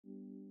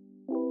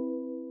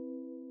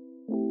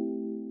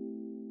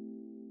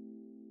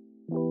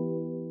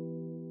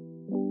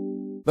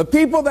The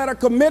people that are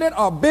committed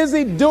are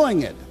busy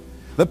doing it.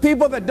 The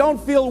people that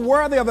don't feel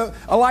worthy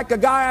are like a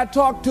guy I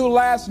talked to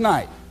last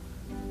night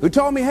who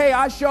told me, hey,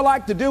 I sure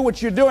like to do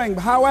what you're doing.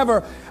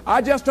 However,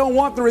 I just don't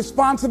want the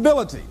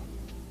responsibility.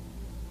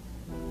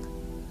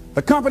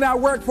 The company I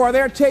work for,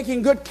 they're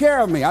taking good care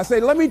of me. I say,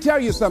 let me tell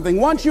you something.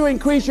 Once you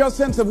increase your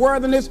sense of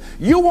worthiness,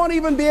 you won't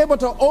even be able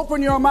to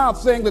open your mouth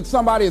saying that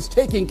somebody is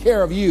taking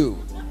care of you.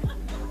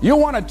 You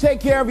want to take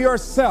care of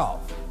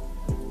yourself.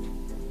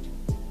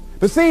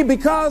 But see,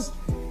 because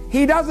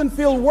he doesn't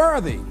feel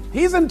worthy,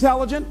 he's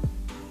intelligent,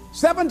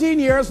 17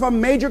 years from a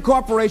major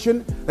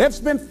corporation, they've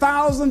spent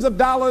thousands of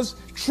dollars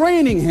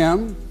training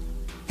him.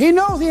 He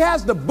knows he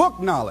has the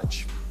book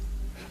knowledge,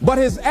 but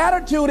his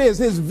attitude is,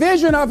 his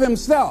vision of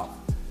himself,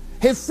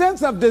 his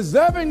sense of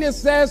deservingness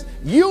says,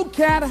 you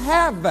can't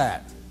have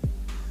that.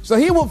 So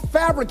he will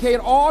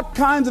fabricate all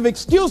kinds of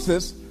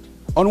excuses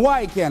on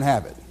why he can't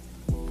have it.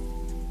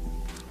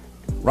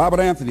 Robert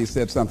Anthony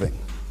said something.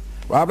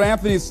 Robert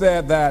Anthony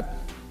said that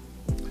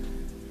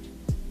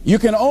you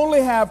can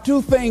only have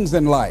two things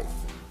in life,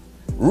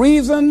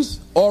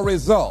 reasons or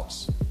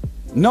results.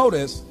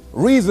 Notice,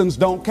 reasons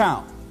don't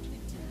count.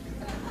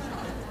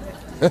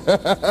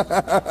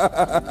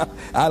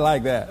 I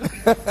like that.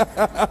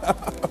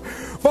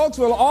 Folks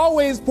will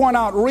always point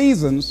out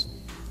reasons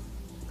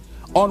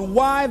on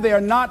why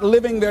they're not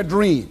living their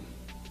dream,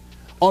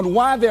 on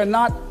why they're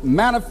not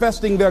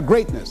manifesting their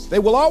greatness. They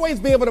will always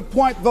be able to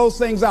point those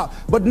things out,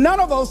 but none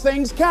of those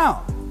things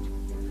count.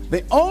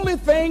 The only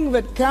thing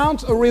that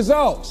counts are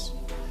results.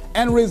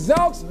 And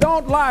results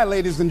don't lie,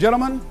 ladies and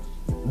gentlemen.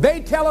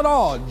 They tell it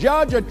all.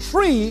 Judge a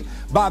tree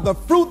by the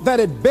fruit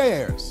that it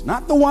bears,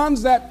 not the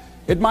ones that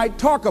it might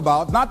talk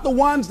about, not the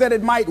ones that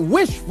it might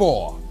wish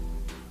for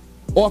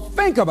or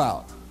think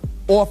about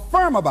or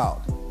affirm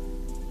about,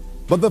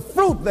 but the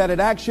fruit that it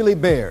actually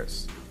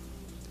bears.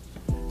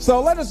 So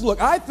let us look.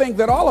 I think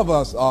that all of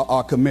us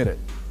are committed.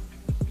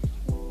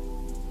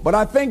 But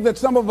I think that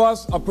some of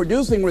us are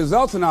producing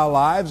results in our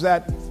lives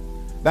that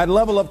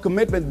level of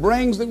commitment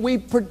brings that we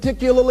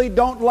particularly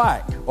don't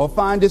like or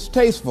find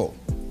distasteful.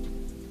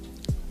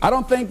 I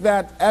don't think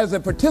that as a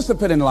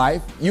participant in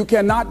life, you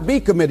cannot be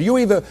committed. You're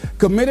either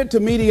committed to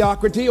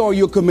mediocrity or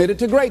you're committed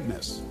to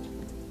greatness.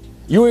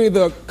 You're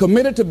either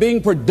committed to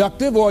being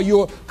productive or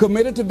you're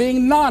committed to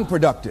being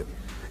non-productive.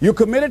 You're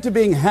committed to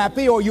being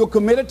happy or you're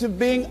committed to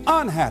being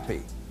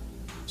unhappy.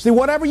 See,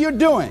 whatever you're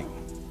doing,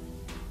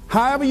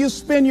 however you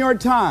spend your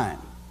time,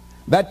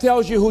 that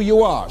tells you who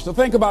you are. So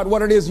think about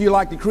what it is you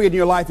like to create in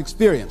your life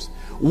experience.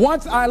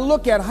 Once I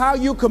look at how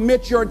you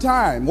commit your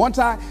time, once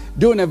I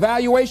do an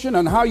evaluation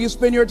on how you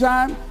spend your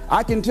time,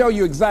 I can tell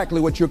you exactly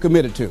what you're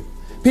committed to.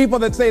 People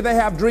that say they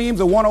have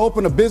dreams or want to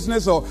open a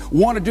business or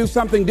want to do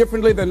something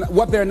differently than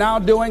what they're now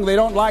doing, they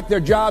don't like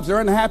their jobs,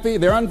 they're unhappy,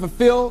 they're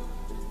unfulfilled.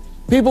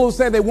 People who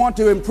say they want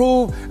to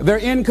improve their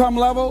income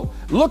level,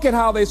 look at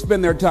how they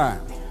spend their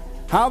time.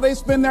 How they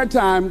spend their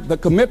time, the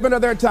commitment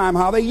of their time,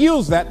 how they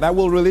use that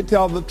will really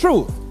tell the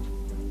truth.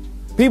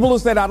 People who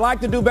said, I'd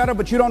like to do better,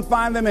 but you don't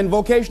find them in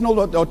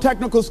vocational or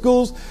technical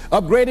schools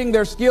upgrading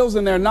their skills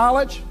and their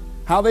knowledge,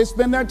 how they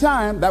spend their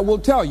time, that will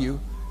tell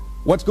you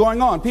what's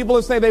going on. People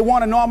who say they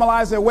want to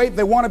normalize their weight,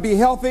 they want to be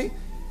healthy,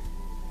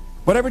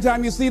 but every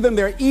time you see them,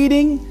 they're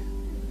eating,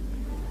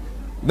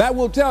 that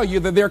will tell you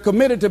that they're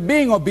committed to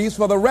being obese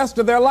for the rest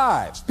of their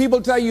lives.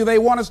 People tell you they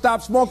want to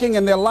stop smoking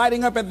and they're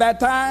lighting up at that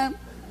time.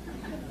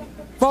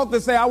 Folks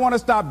that say, I want to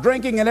stop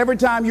drinking, and every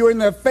time you're in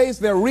their face,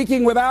 they're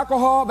reeking with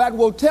alcohol, that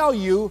will tell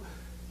you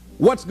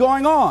what's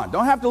going on.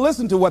 Don't have to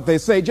listen to what they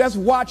say, just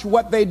watch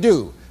what they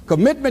do.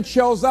 Commitment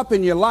shows up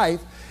in your life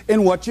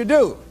in what you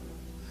do.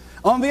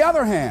 On the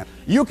other hand,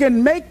 you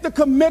can make the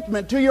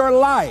commitment to your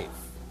life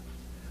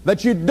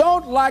that you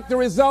don't like the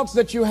results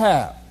that you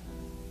have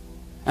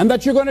and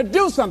that you're going to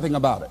do something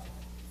about it.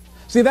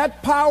 See,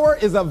 that power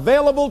is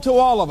available to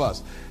all of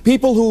us.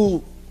 People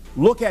who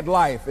look at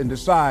life and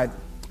decide,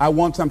 I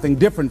want something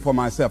different for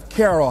myself.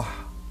 Carol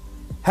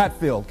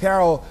Hatfield.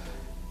 Carol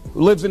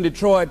lives in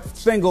Detroit,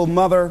 single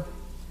mother,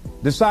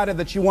 decided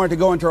that she wanted to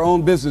go into her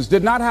own business,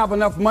 did not have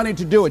enough money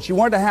to do it. She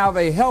wanted to have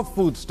a health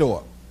food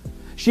store.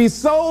 She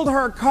sold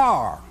her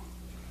car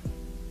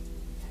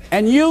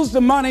and used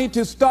the money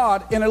to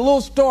start in a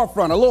little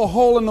storefront, a little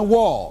hole in the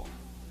wall.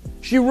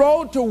 She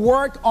rode to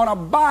work on a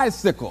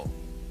bicycle.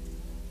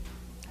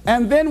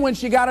 And then when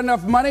she got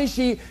enough money,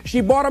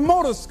 she bought a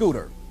motor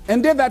scooter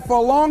and did that for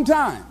a long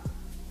time.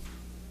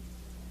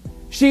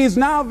 She's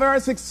now a very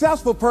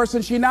successful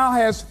person. She now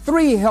has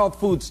 3 health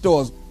food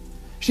stores.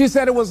 She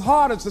said it was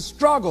hard, it's a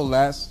struggle,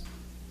 Les.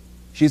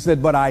 She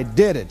said, but I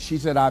did it. She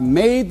said, I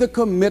made the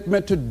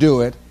commitment to do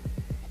it,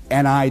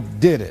 and I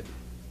did it.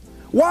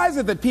 Why is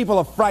it that people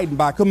are frightened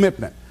by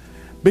commitment?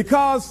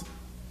 Because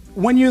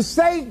when you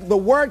say the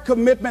word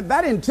commitment,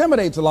 that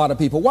intimidates a lot of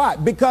people. Why?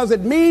 Because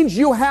it means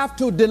you have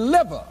to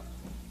deliver.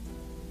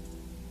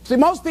 See,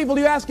 most people,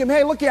 you ask them,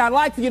 hey, look here, I'd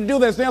like for you to do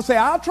this. And they'll say,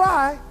 I'll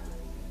try.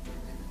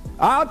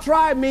 I'll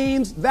try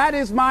means that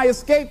is my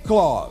escape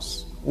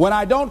clause. When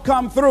I don't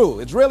come through,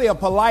 it's really a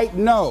polite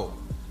no.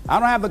 I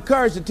don't have the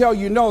courage to tell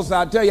you no, so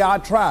I'll tell you I'll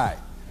try.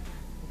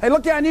 Hey,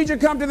 look here, I need you to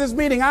come to this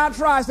meeting. I'll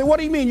try. I say, what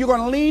do you mean? You're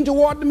going to lean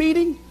toward the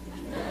meeting?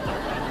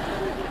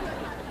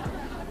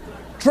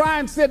 Try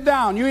and sit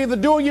down. You either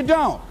do or you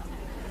don't.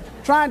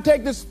 Try and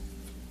take this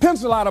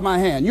pencil out of my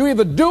hand. You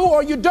either do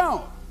or you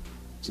don't.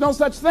 There's no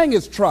such thing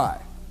as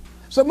try.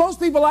 So most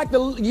people like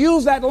to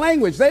use that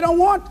language. They don't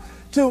want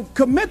to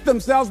commit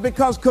themselves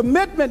because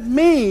commitment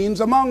means,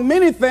 among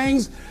many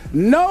things,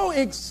 no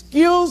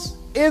excuse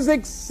is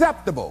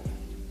acceptable.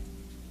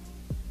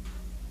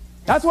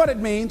 That's what it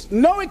means.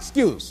 No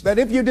excuse. That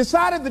if you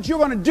decided that you're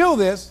going to do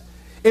this,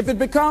 if it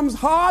becomes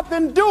hard,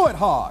 then do it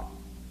hard.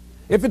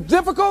 If it's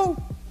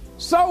difficult,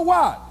 so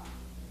what?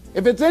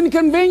 If it's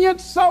inconvenient,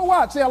 so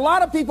what? See, a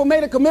lot of people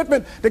made a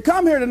commitment to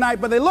come here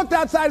tonight, but they looked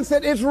outside and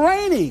said, it's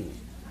raining.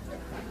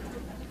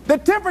 The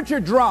temperature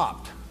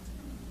dropped.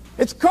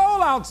 It's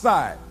cold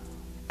outside.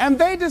 And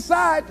they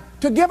decide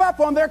to give up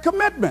on their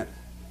commitment.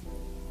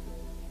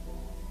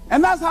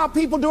 And that's how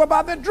people do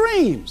about their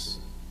dreams.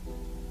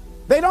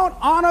 They don't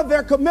honor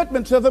their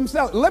commitment to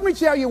themselves. Let me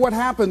tell you what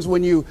happens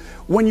when you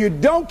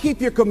don't keep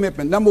your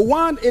commitment. Number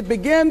one, it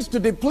begins to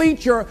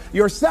deplete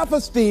your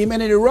self-esteem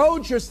and it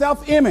erodes your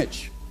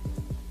self-image.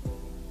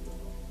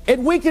 It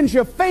weakens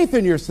your faith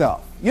in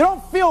yourself. You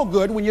don't feel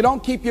good when you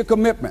don't keep your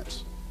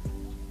commitments.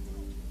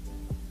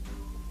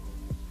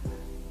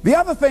 The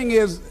other thing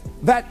is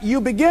that you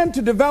begin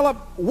to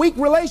develop weak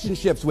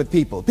relationships with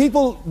people.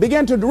 People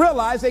begin to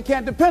realize they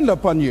can't depend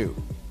upon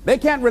you. They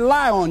can't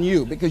rely on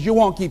you because you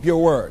won't keep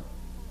your word.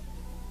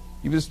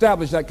 You've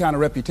established that kind of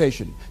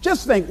reputation.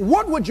 Just think,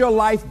 what would your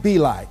life be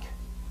like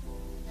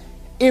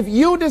if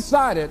you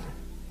decided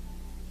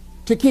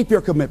to keep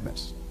your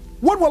commitments?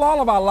 What will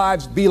all of our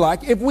lives be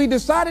like if we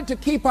decided to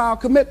keep our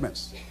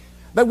commitments?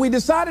 That we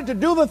decided to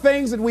do the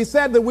things that we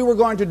said that we were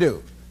going to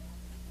do.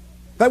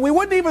 That we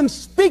wouldn't even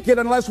speak it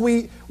unless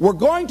we were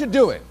going to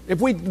do it. If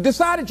we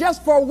decided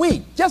just for a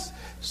week, just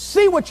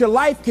see what your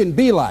life can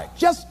be like.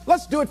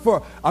 Let's do it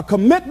for a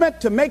commitment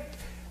to make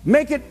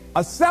it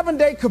a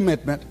 7-day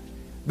commitment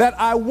that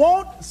I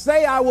won't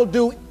say I will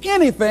do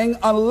anything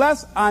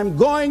unless I'm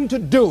going to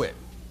do it.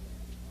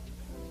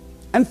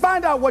 And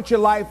find out what your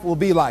life will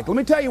be like. Let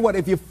me tell you what,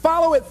 if you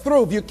follow it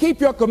through, if you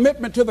keep your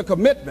commitment to the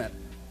commitment,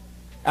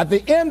 at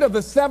the end of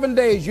the 7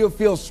 days, you'll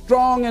feel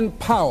strong and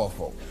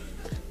powerful.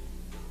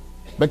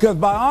 Because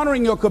by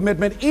honoring your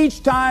commitment,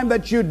 each time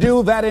that you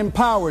do, that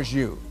empowers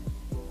you.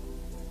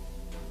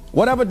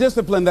 Whatever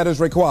discipline that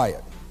is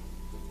required.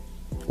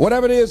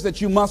 Whatever it is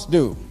that you must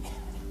do.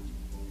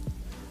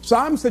 So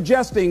I'm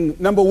suggesting,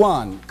 number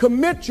one,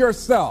 commit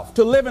yourself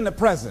to live in the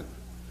present.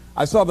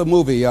 I saw the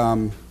movie,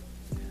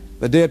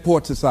 The Dead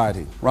Poets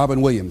Society, Robin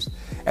Williams,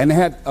 and they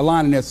had a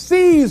line in there,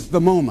 seize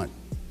the moment.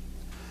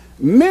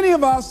 Many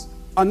of us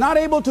are not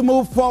able to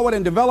move forward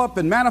and develop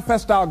and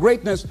manifest our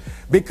greatness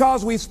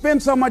because we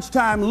spend so much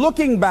time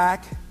looking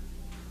back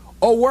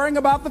or worrying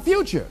about the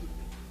future.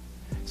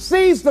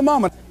 Seize the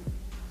moment.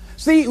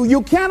 See,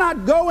 you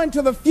cannot go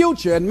into the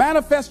future and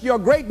manifest your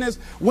greatness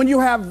when you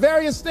have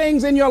various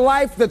things in your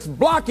life that's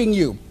blocking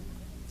you.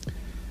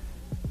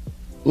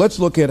 Let's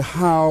look at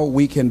how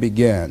we can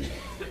begin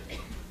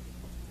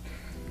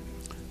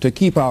to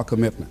keep our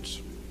commitments.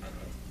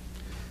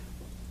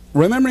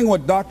 Remembering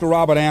what Dr.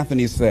 Robert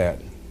Anthony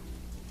said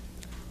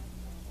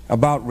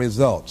about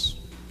results.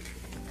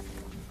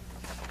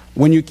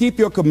 When you keep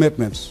your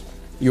commitments,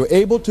 you're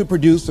able to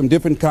produce some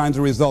different kinds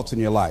of results in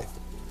your life.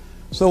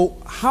 So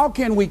how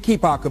can we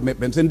keep our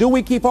commitments? And do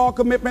we keep all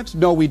commitments?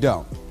 No, we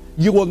don't.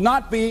 You will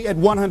not be at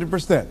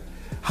 100%.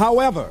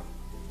 However,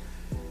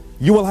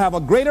 you will have a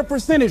greater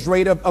percentage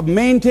rate of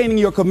maintaining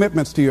your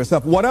commitments to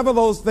yourself, whatever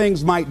those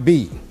things might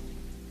be.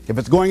 If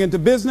it's going into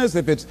business,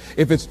 if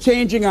it's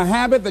changing a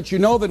habit that you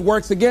know that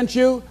works against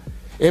you,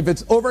 if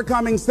it's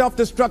overcoming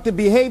self-destructive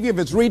behavior, if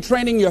it's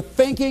retraining your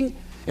thinking,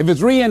 if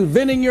it's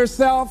reinventing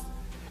yourself,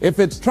 if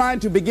it's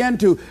trying to begin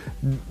to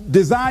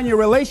design your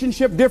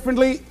relationship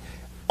differently,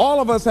 all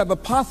of us have the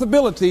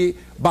possibility,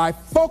 by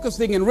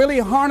focusing and really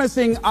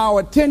harnessing our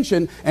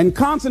attention and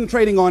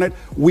concentrating on it,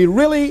 we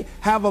really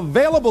have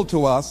available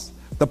to us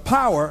the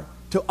power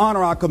to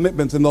honor our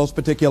commitments in those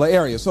particular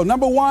areas. So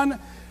number one,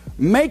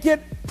 make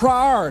it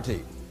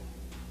priority.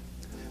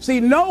 See,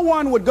 no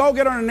one would go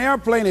get on an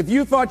airplane if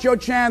you thought your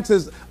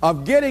chances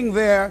of getting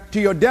there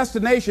to your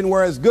destination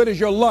were as good as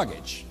your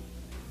luggage.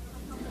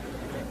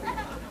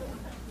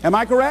 Am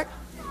I correct?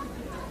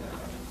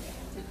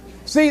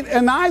 See,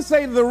 and I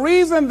say the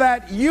reason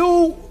that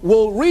you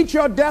will reach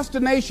your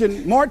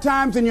destination more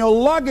times than your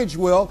luggage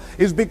will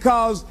is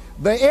because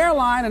the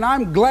airline, and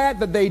I'm glad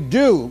that they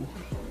do,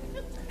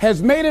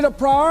 has made it a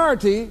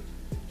priority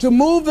to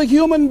move the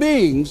human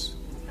beings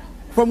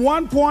from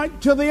one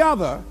point to the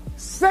other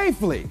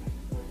safely.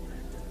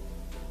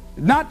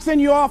 Not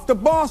send you off to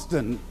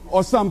Boston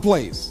or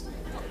someplace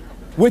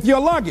with your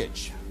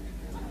luggage.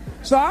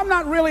 So I'm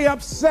not really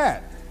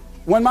upset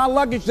when my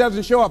luggage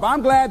doesn't show up.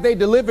 I'm glad they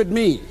delivered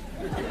me.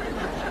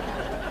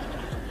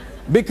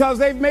 Because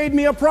they've made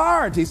me a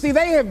priority. See,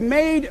 they have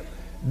made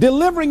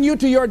delivering you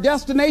to your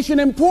destination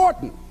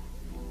important.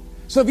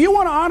 So if you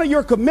want to honor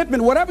your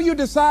commitment, whatever you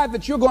decide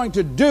that you're going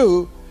to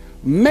do,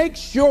 make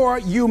sure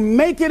you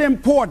make it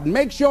important.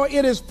 Make sure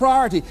it is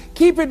priority.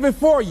 Keep it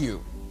before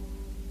you.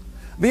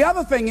 The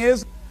other thing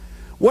is,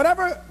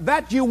 whatever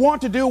that you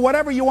want to do,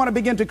 whatever you want to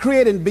begin to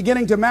create and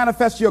beginning to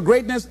manifest your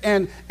greatness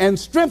and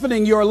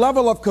strengthening your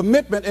level of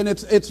commitment, and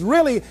it's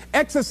really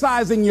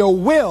exercising your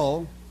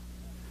will,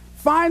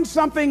 find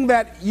something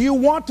that you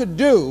want to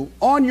do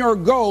on your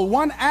goal,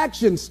 one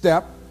action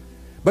step,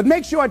 but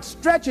make sure it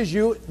stretches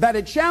you, that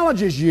it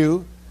challenges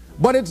you,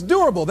 but it's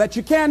doable, that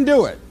you can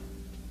do it.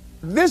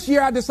 This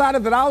year I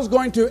decided that I was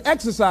going to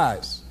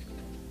exercise.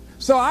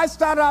 So I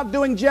started out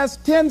doing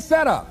just 10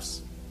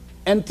 setups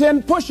and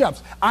 10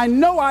 push-ups. I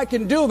know I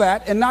can do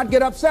that and not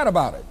get upset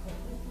about it.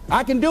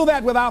 I can do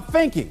that without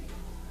thinking.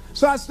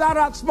 So I started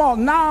out small.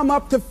 Now I'm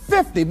up to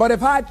 50, but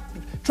if I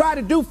try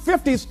to do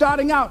 50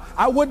 starting out,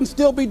 I wouldn't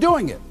still be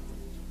doing it.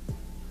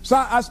 So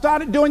I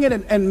started doing it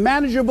in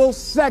manageable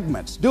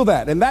segments. Do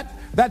that, and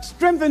that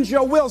strengthens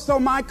your will. So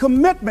my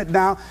commitment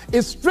now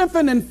is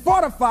strengthened and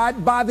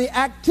fortified by the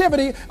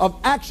activity of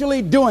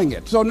actually doing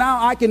it. So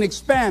now I can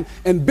expand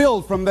and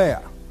build from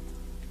there.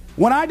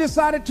 When I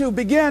decided to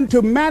begin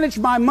to manage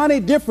my money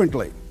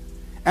differently,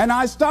 and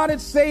I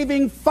started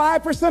saving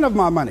 5% of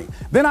my money,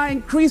 then I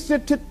increased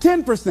it to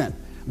 10%,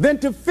 then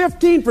to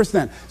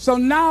 15%. So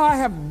now I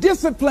have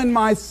disciplined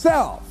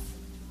myself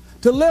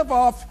to live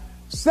off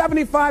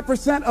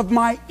 75% of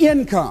my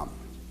income.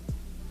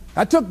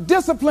 I took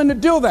discipline to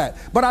do that,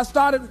 but I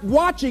started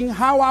watching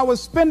how I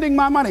was spending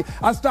my money.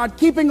 I started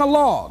keeping a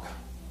log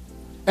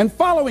and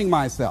following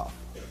myself.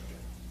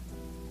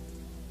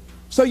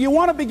 So you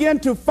want to begin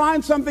to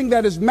find something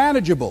that is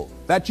manageable,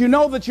 that you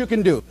know that you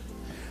can do.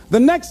 The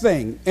next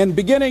thing, in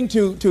beginning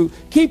to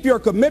keep your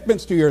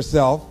commitments to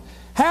yourself,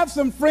 have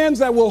some friends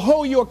that will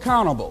hold you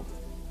accountable,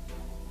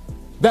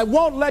 that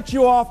won't let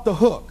you off the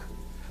hook,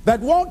 that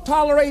won't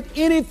tolerate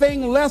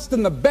anything less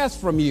than the best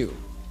from you.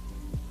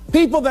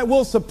 People that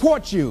will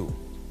support you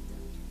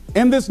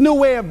in this new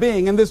way of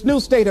being, in this new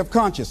state of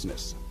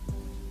consciousness.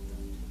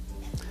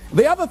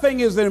 The other thing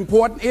is that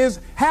important is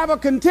have a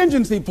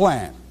contingency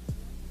plan.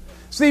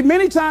 See,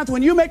 many times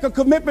when you make a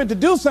commitment to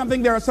do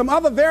something, there are some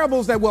other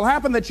variables that will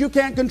happen that you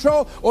can't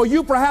control or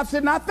you perhaps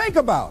did not think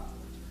about.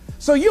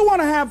 So you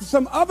want to have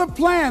some other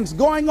plans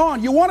going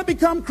on. You want to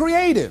become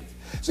creative.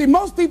 See,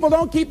 most people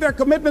don't keep their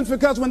commitments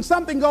because when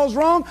something goes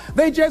wrong,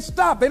 they just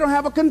stop. They don't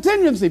have a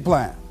contingency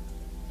plan.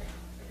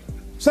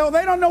 So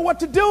they don't know what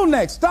to do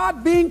next.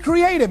 Start being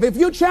creative. If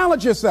you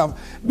challenge yourself,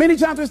 many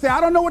times we say,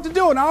 I don't know what to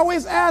do. And I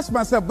always ask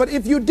myself, but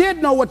if you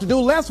did know what to do,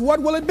 Les,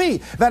 what will it be?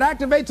 That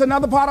activates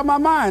another part of my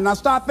mind. I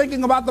start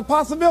thinking about the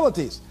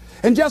possibilities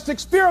and just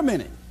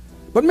experimenting.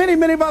 But many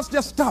of us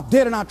just stop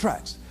dead in our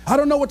tracks. I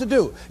don't know what to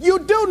do. You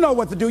do know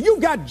what to do.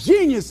 You've got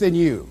genius in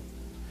you.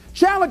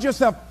 Challenge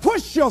yourself.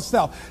 Push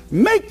yourself.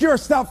 Make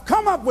yourself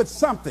come up with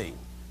something.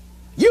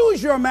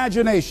 Use your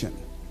imagination.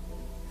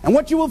 And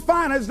what you will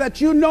find is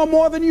that you know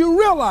more than you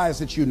realize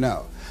that you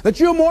know. That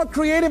you're more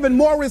creative and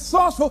more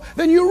resourceful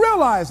than you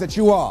realize that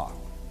you are.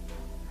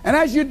 And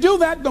as you do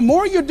that, the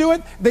more you do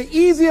it, the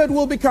easier it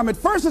will become. At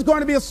first, it's going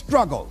to be a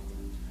struggle.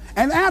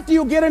 And after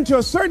you get into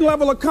a certain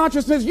level of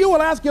consciousness, you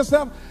will ask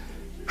yourself,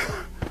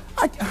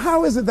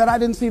 how is it that I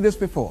didn't see this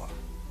before?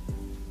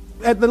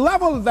 At the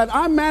level that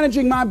I'm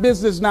managing my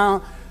business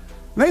now,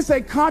 they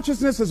say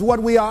consciousness is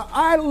what we are.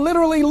 I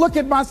literally look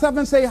at myself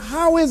and say,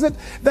 how is it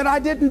that I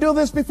didn't do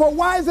this before?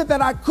 Why is it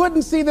that I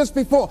couldn't see this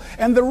before?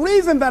 And the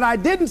reason that I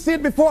didn't see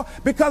it before,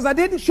 because I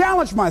didn't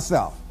challenge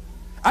myself.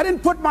 I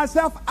didn't put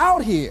myself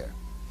out here.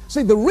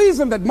 See, the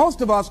reason that most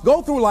of us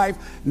go through life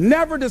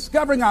never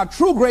discovering our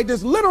true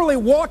greatness, literally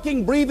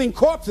walking, breathing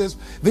corpses,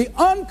 the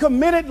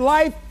uncommitted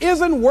life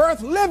isn't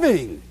worth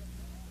living.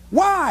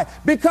 Why?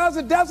 Because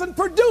it doesn't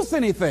produce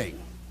anything.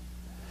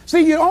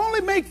 See, you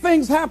only make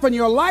things happen.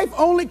 Your life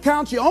only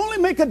counts. You only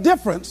make a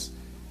difference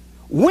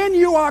when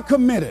you are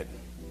committed.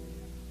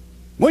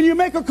 When you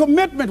make a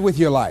commitment with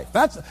your life.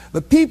 That's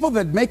the people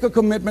that make a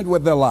commitment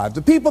with their lives.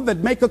 The people that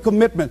make a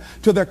commitment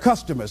to their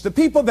customers. The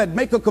people that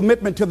make a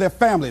commitment to their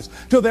families,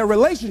 to their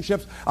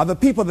relationships, are the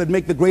people that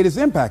make the greatest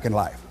impact in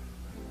life.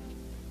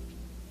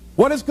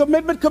 What is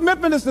commitment?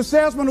 Commitment is the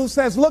salesman who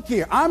says, look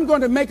here, I'm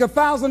going to make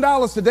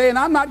 $1,000 today and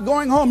I'm not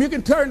going home. You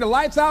can turn the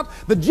lights out.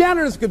 The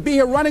janitors could be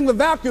here running the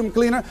vacuum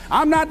cleaner.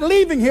 I'm not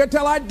leaving here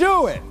till I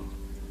do it.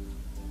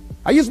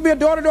 I used to be a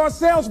door-to-door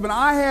salesman.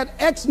 I had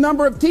X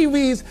number of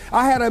TVs.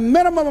 I had a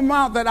minimum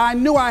amount that I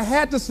knew I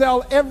had to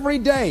sell every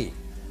day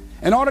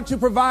in order to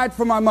provide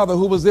for my mother,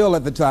 who was ill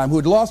at the time, who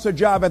had lost her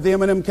job at the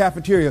M&M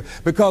cafeteria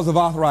because of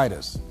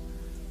arthritis.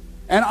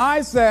 And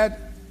I said,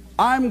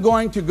 I'm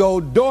going to go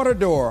door to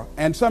door,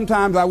 and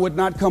sometimes I would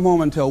not come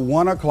home until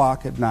 1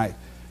 o'clock at night,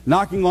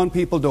 knocking on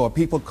people's door,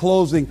 people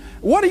closing.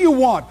 What do you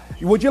want?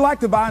 Would you like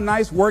to buy a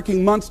nice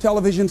working month's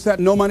television set,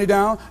 no money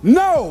down?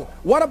 No.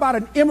 What about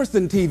an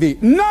Emerson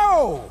TV?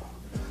 No.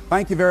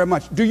 Thank you very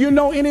much. Do you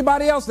know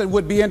anybody else that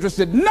would be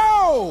interested?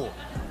 No.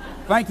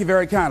 Thank you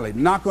very kindly.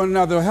 Knock on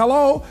another.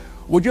 Hello.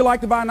 Would you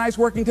like to buy a nice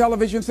working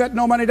television set,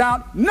 no money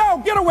down?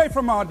 No, get away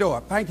from our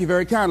door. Thank you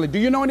very kindly. Do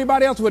you know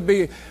anybody else who would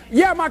be?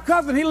 Yeah, my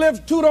cousin, he lives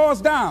 2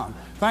 doors down.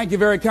 Thank you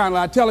very kindly.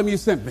 I tell him you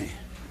sent me.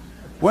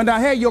 When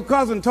I heard your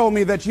cousin told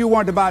me that you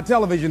wanted to buy a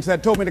television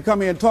set, told me to come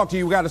here and talk to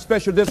you, we got a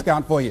special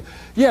discount for you.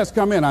 Yes,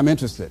 come in, I'm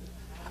interested.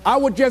 I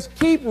would just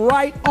keep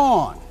right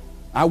on.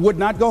 I would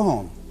not go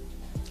home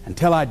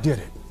until I did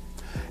it.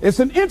 It's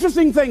an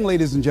interesting thing,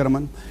 ladies and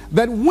gentlemen,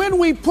 that when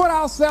we put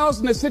ourselves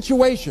in a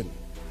situation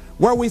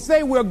where we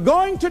say we're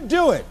going to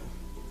do it,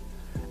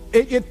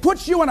 it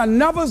puts you in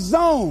another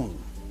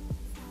zone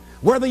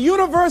where the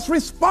universe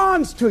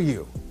responds to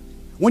you.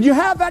 When you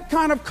have that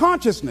kind of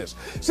consciousness,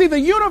 see, the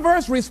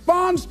universe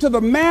responds to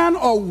the man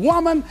or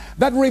woman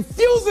that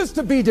refuses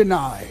to be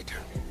denied,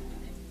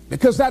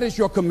 because that is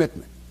your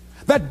commitment.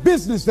 That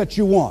business that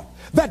you want,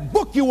 that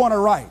book you want to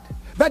write,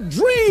 that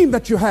dream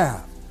that you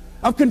have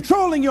of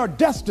controlling your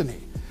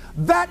destiny,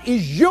 that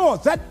is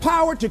yours. That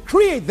power to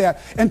create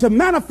that and to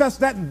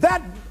manifest that,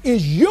 that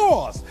is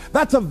yours.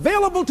 That's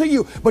available to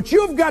you. But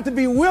you've got to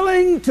be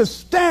willing to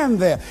stand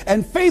there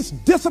and face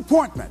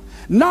disappointment,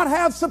 not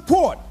have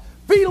support,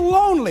 be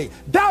lonely,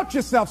 doubt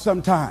yourself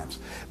sometimes,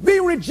 be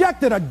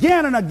rejected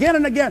again and again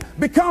and again,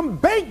 become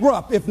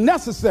bankrupt if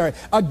necessary,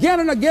 again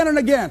and again and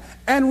again,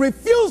 and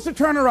refuse to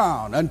turn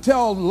around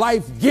until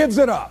life gives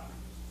it up.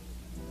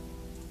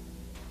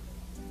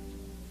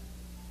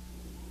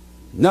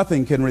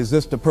 Nothing can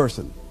resist a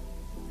person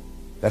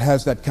that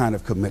has that kind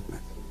of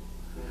commitment.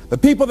 The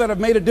people that have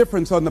made a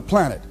difference on the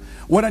planet.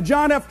 When a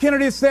John F.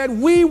 Kennedy said,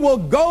 we will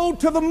go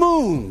to the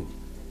moon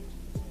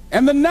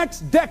in the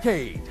next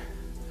decade,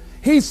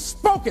 he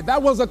spoke it.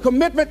 That was a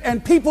commitment,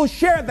 and people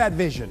shared that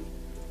vision.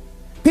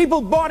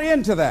 People bought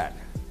into that.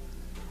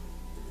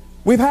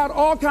 We've had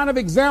all kinds of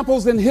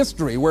examples in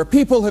history where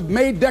people have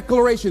made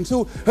declarations,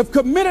 who have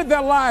committed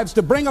their lives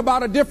to bring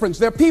about a difference.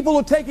 There are people who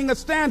are taking a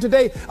stand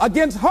today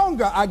against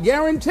hunger. I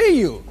guarantee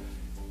you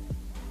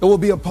it will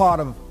be a part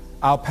of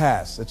our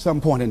past at some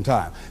point in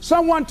time.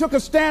 Someone took a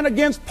stand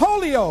against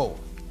polio.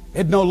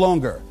 It no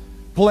longer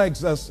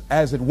plagues us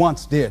as it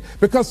once did,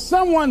 because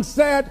someone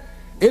said,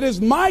 it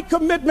is my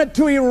commitment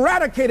to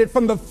eradicate it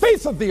from the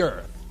face of the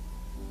earth.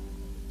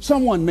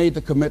 Someone made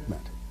the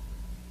commitment.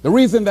 The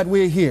reason that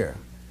we're here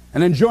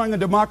and enjoying the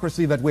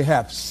democracy that we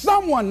have,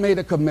 someone made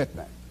a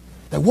commitment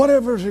that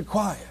whatever is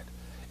required,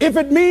 if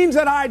it means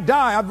that I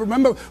die. I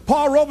remember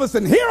Paul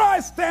Robeson, here I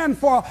stand,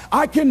 for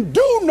I can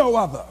do no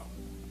other.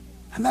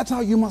 And that's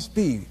how you must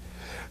be.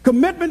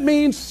 Commitment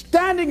means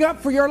standing up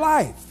for your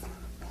life.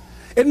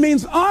 It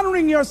means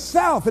honoring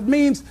yourself. It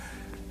means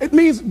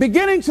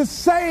beginning to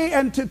say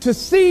and to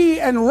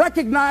see and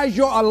recognize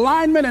your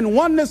alignment and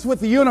oneness with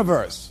the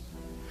universe,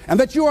 and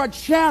that you are a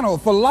channel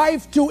for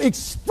life to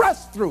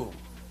express through.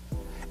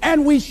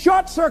 And we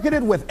short-circuit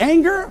it with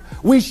anger.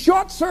 We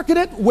short-circuit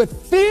it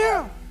with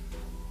fear.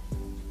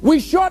 We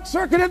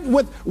short-circuit it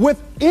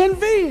with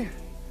envy.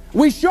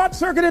 We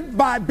short-circuit it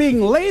by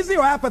being lazy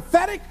or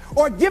apathetic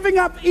or giving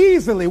up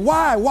easily.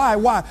 Why?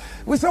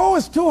 We say, oh,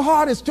 it's too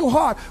hard, it's too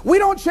hard. We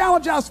don't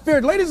challenge our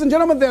spirit. Ladies and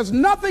gentlemen, there's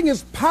nothing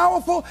as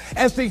powerful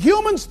as the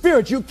human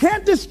spirit. You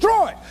can't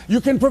destroy it.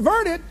 You can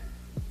pervert it,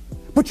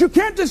 but you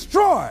can't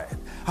destroy it.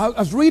 I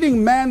was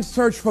reading Man's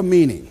Search for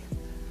Meaning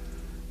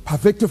by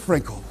Viktor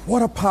Frankl.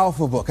 What a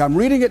powerful book. I'm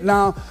reading it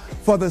now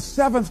for the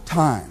 7th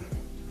time.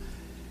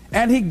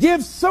 And he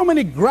gives so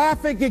many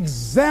graphic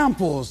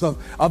examples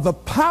of the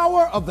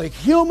power of the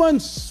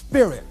human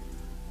spirit.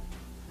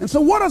 And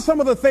so what are some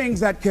of the things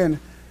that can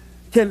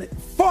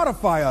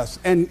fortify us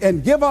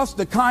and give us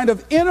the kind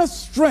of inner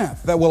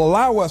strength that will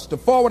allow us to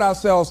forward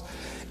ourselves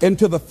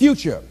into the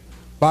future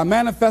by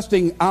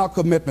manifesting our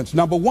commitments?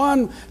 Number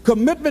one,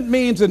 commitment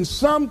means in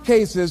some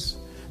cases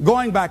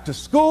going back to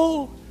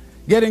school,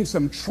 getting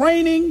some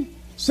training,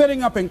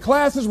 sitting up in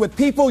classes with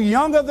people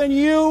younger than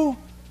you,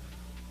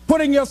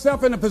 putting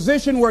yourself in a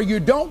position where you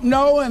don't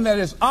know and that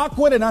is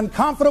awkward and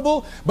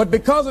uncomfortable, but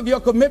because of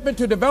your commitment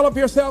to develop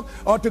yourself,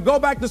 or to go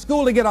back to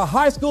school to get a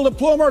high school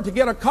diploma or to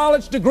get a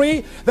college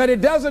degree, that it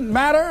doesn't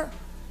matter,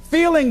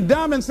 feeling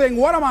dumb and saying,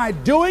 what am I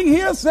doing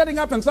here, sitting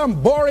up in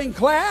some boring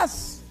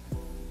class?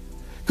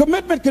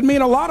 Commitment could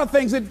mean a lot of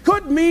things. It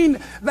could mean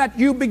that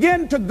you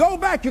begin to go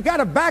back. You got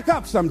to back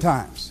up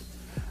sometimes.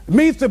 It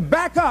means to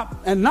back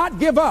up and not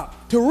give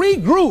up, to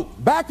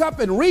regroup, back up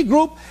and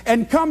regroup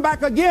and come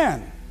back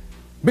again.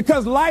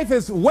 Because life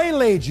has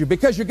waylaid you,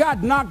 because you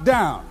got knocked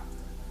down.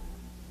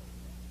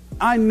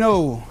 I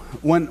know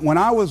when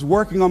I was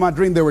working on my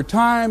dream, there were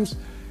times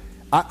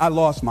I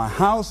lost my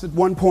house at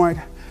one point.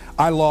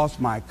 I lost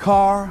my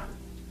car.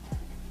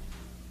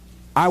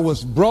 I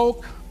was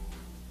broke.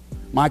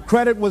 My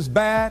credit was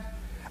bad.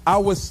 I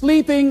was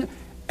sleeping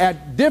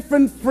at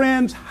different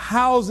friends'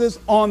 houses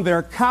on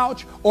their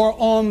couch or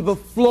on the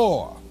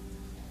floor.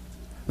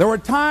 There were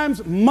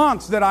times,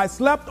 months, that I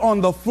slept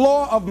on the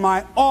floor of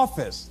my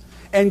office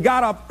and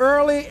got up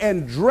early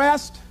and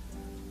dressed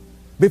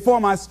before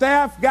my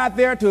staff got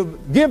there to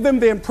give them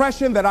the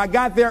impression that I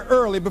got there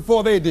early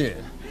before they did.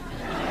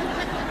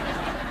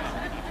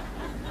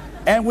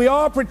 And we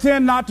all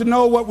pretend not to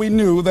know what we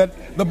knew,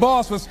 that the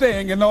boss was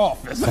staying in the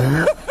office.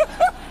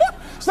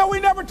 So we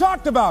never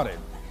talked about it.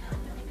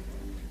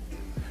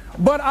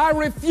 But I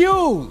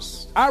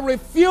refused I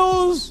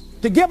refuse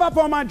to give up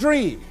on my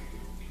dream.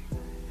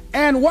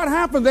 And what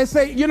happens? They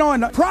say, you know,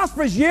 in the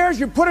prosperous years,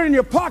 you put it in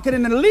your pocket.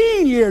 In the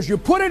lean years, you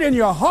put it in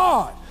your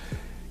heart.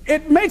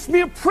 It makes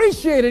me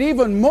appreciate it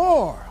even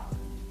more.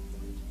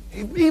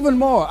 Even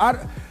more.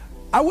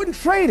 I wouldn't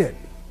trade it.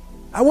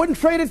 I wouldn't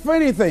trade it for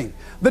anything.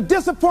 The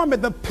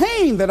disappointment, the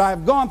pain that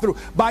I've gone through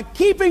by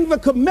keeping the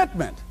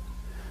commitment.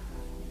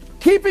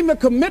 Keeping the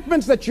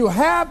commitments that you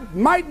have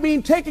might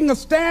mean taking a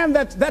stand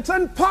that's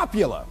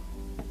unpopular.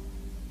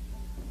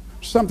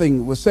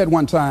 Something was said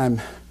one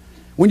time.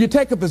 When you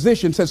take a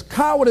position, it says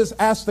cowardice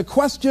asks the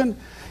question,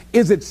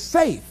 is it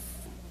safe?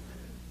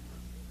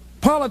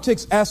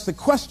 Politics asks the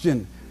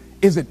question,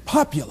 is it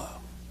popular?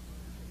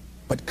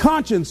 But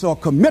conscience or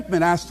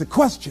commitment asks the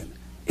question,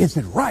 is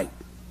it right?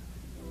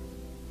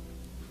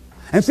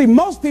 And see,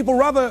 most people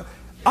rather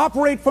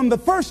operate from the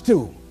first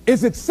two.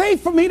 Is it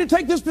safe for me to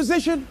take this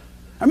position?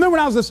 I remember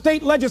when I was a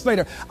state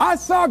legislator, I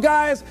saw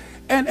guys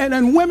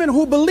and women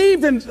who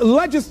believed in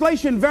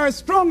legislation very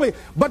strongly,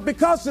 but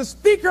because the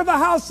Speaker of the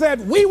House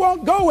said, we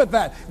won't go with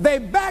that, they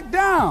backed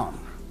down.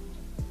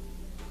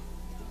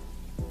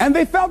 And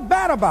they felt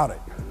bad about it.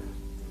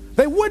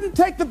 They wouldn't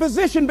take the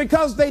position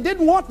because they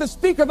didn't want the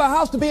Speaker of the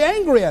House to be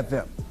angry at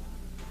them.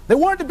 They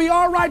wanted to be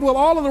all right with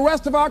all of the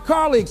rest of our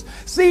colleagues.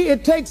 See,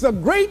 it takes a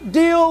great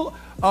deal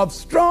of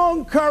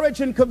strong courage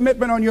and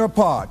commitment on your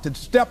part to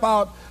step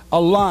out a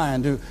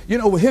line. You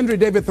know, Henry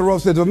David Thoreau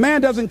says, if a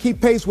man doesn't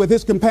keep pace with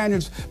his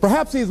companions,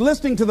 perhaps he's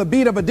listening to the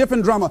beat of a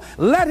different drummer.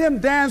 Let him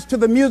dance to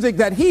the music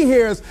that he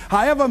hears,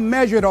 however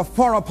measured or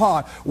far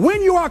apart.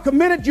 When you are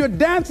committed, you're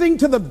dancing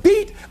to the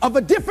beat of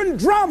a different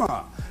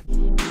drummer.